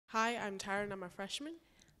Hi, I'm Tyra and I'm a freshman.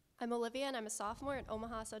 I'm Olivia and I'm a sophomore at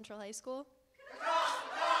Omaha Central High School.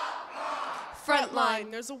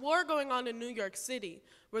 Frontline. There's a war going on in New York City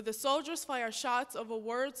where the soldiers fire shots over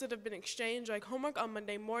words that have been exchanged like homework on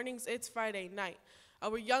Monday mornings, it's Friday night.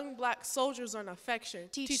 Our young black soldiers learn affection.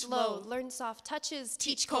 Teach low, learn soft touches,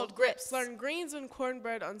 teach cold grips. Learn greens and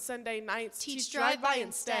cornbread on Sunday nights. Teach drive-by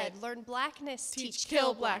instead. Learn blackness, teach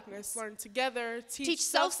kill blackness. Learn together. Teach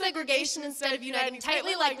self-segregation instead of uniting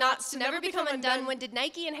tightly like knots to never become undone. When did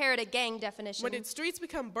Nike inherit a gang definition? When did streets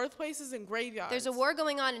become birthplaces and graveyards? There's a war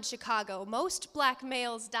going on in Chicago. Most black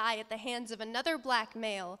males die at the hands of another black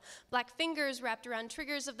male. Black fingers wrapped around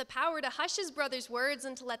triggers of the power to hush his brother's words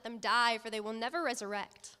and to let them die, for they will never resurrect.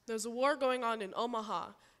 There's a war going on in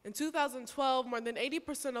Omaha. In 2012, more than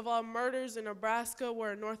 80% of all murders in Nebraska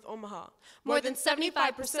were in North Omaha. More than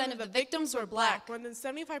 75% of the victims were black. More than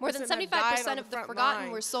 75% of the forgotten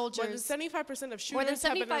were soldiers. More than 75% of More than shooters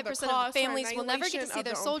have been under the 75% cause of the families for will never get to see annihilation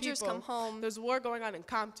their of soldiers own come people. home. There's a war going on in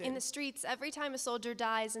Compton. In the streets, every time a soldier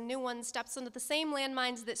dies, a new one steps onto the same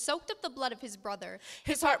landmines that soaked up the blood of his brother.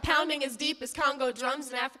 His heart pounding as deep as Congo drums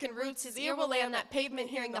and African roots, his ear will lay on that pavement,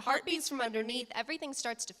 hearing the heartbeats from underneath. Everything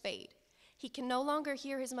starts to fade. He can no longer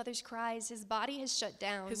hear his mother's cries. His body has shut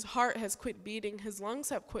down. His heart has quit beating. His lungs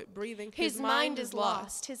have quit breathing. His mind is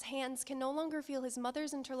lost. His hands can no longer feel his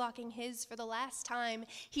mother's interlocking his for the last time.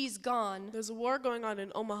 He's gone. There's a war going on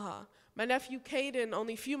in Omaha. My nephew Caden,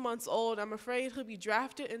 only a few months old, I'm afraid he'll be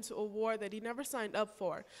drafted into a war that he never signed up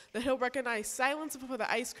for, that he'll recognize silence before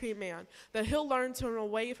the ice cream man, that he'll learn to run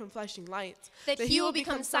away from flashing lights, that he will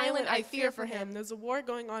become silent, I fear for him. There's a war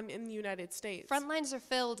going on in the United States. Front lines are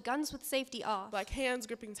filled, guns with safety off. Black hands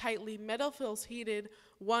gripping tightly, metal feels heated,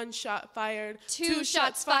 1 shot fired, 2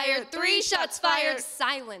 shots fired, 3 shots fired.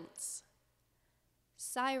 Silence.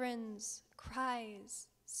 Sirens, cries,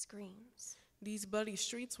 screams. These bloody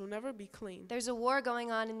streets will never be clean. There's a war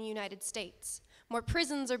going on in the United States. More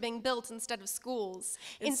prisons are being built instead of schools.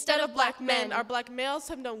 Instead of black men, our black males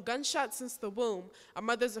have known gunshots since the womb. Our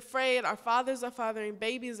mothers afraid, our fathers are fathering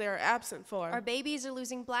babies they are absent for. Our babies are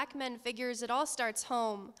losing black men figures. It all starts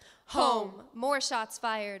home. Home. More shots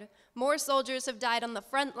fired. More soldiers have died on the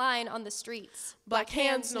front line on the streets. Black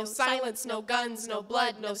hands, no silence, no guns, no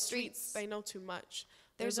blood, no streets. They know too much.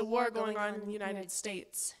 There's a war going on in the United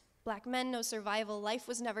States. Black men, no survival. Life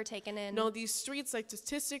was never taken in. No, these streets like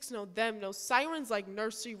statistics know them. No sirens like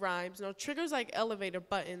nursery rhymes. No triggers like elevator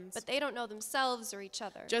buttons. But they don't know themselves or each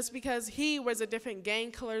other. Just because he wears a different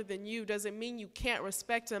gang color than you doesn't mean you can't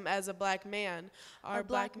respect him as a black man. Our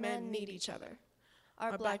black men need each other.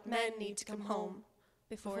 Our black men need to come home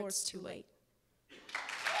before it's too late.